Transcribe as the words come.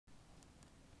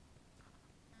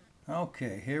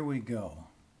Okay, here we go.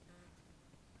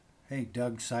 Hey,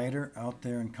 Doug Seiter out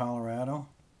there in Colorado.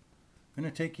 I'm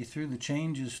going to take you through the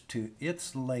changes to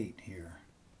It's Late here.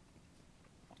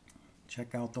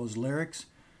 Check out those lyrics,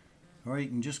 or you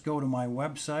can just go to my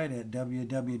website at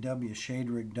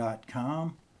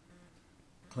www.shadric.com.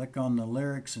 Click on the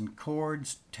Lyrics and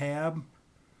Chords tab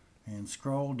and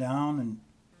scroll down and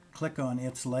click on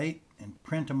It's Late and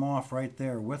print them off right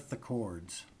there with the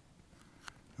chords.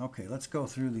 Okay, let's go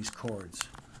through these chords.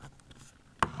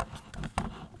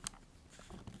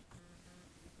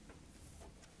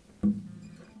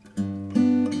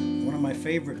 One of my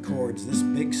favorite chords, this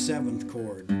big 7th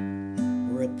chord.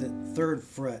 We're at the 3rd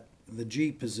fret, the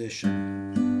G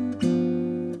position.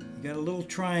 You got a little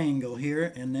triangle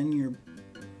here and then your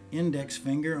index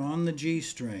finger on the G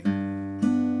string.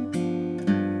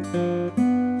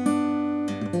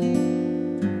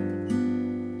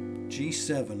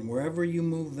 G7, wherever you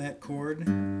move that chord,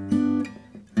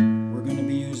 we're going to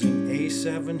be using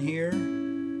A7 here.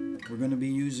 We're going to be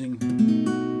using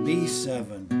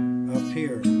B7 up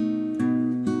here.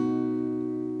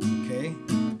 Okay,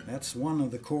 that's one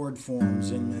of the chord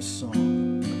forms in this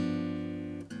song.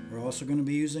 We're also going to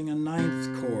be using a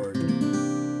 9th chord.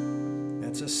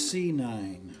 That's a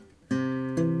C9.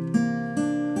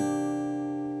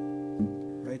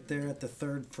 Right there at the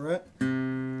 3rd fret.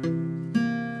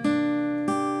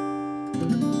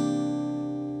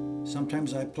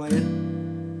 Sometimes I play it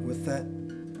with that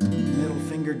middle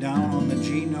finger down on the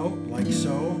G note, like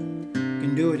so. You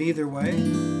can do it either way.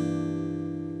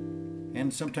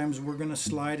 And sometimes we're going to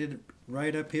slide it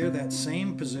right up here, that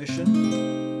same position,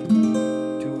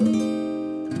 to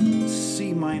a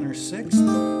C minor 6th,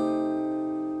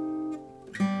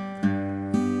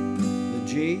 the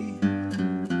G,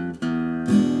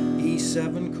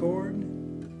 E7 chord,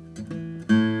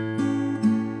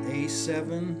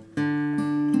 A7,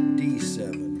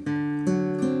 D7.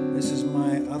 This is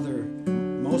my other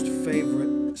most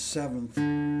favorite 7th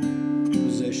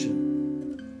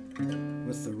position,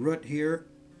 with the root here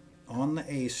on the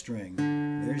A string.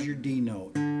 There's your D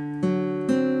note.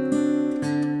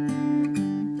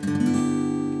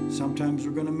 Sometimes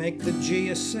we're going to make the G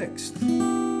a 6th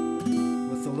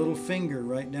with the little finger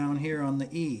right down here on the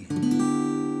E.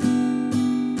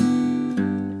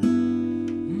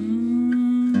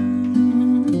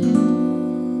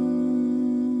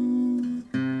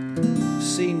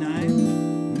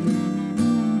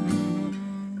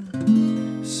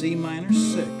 C9, C minor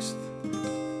 6th,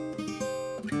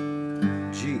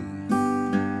 G,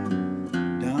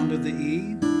 down to the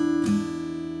E,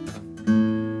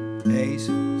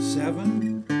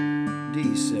 A7,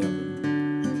 D7,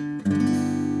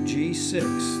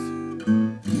 G6th,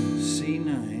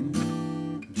 C9,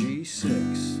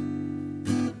 G6.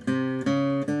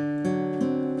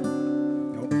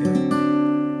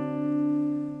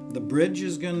 Bridge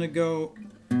is going to go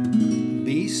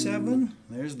B7.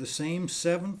 There's the same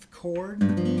 7th chord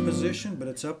position, but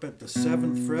it's up at the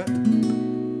 7th fret.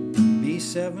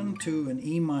 B7 to an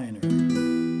E minor.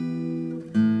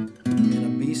 And a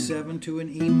B7 to an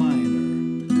E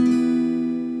minor.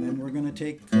 Then we're going to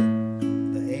take the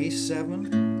A7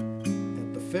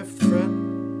 at the 5th fret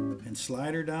and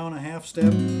slide her down a half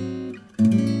step.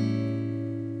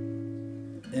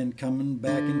 And coming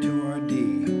back into our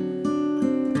D.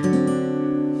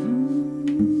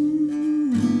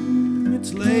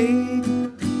 It's late.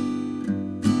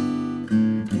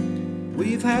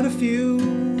 We've had a few.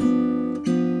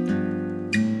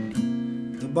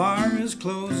 The bar is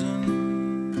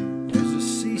closing. There's a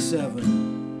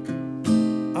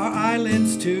C7. Our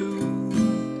eyelids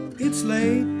too. It's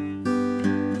late.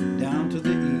 Down to the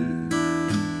E.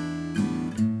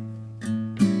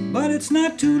 But it's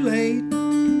not too late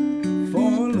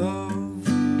for love.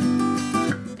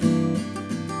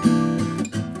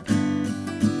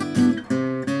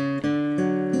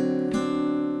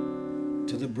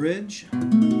 Bridge.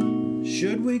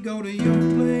 Should we go to your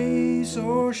place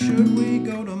or should we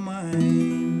go to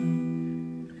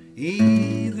mine?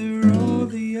 Either or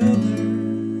the other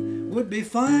would be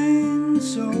fine,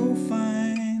 so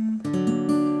fine.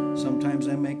 Sometimes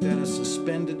I make that a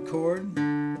suspended chord.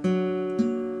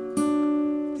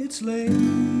 It's late.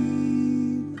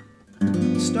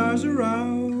 The stars are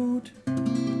out.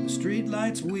 The street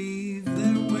lights weave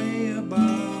their way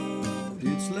about.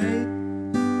 It's late.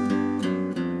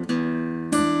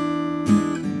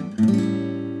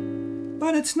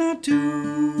 But it's not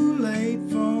too late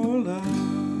for love.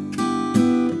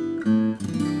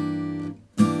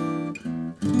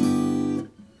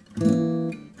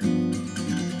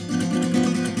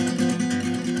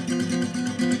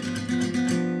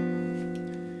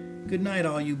 Good night,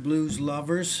 all you blues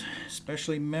lovers,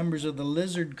 especially members of the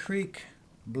Lizard Creek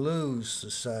Blues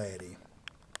Society.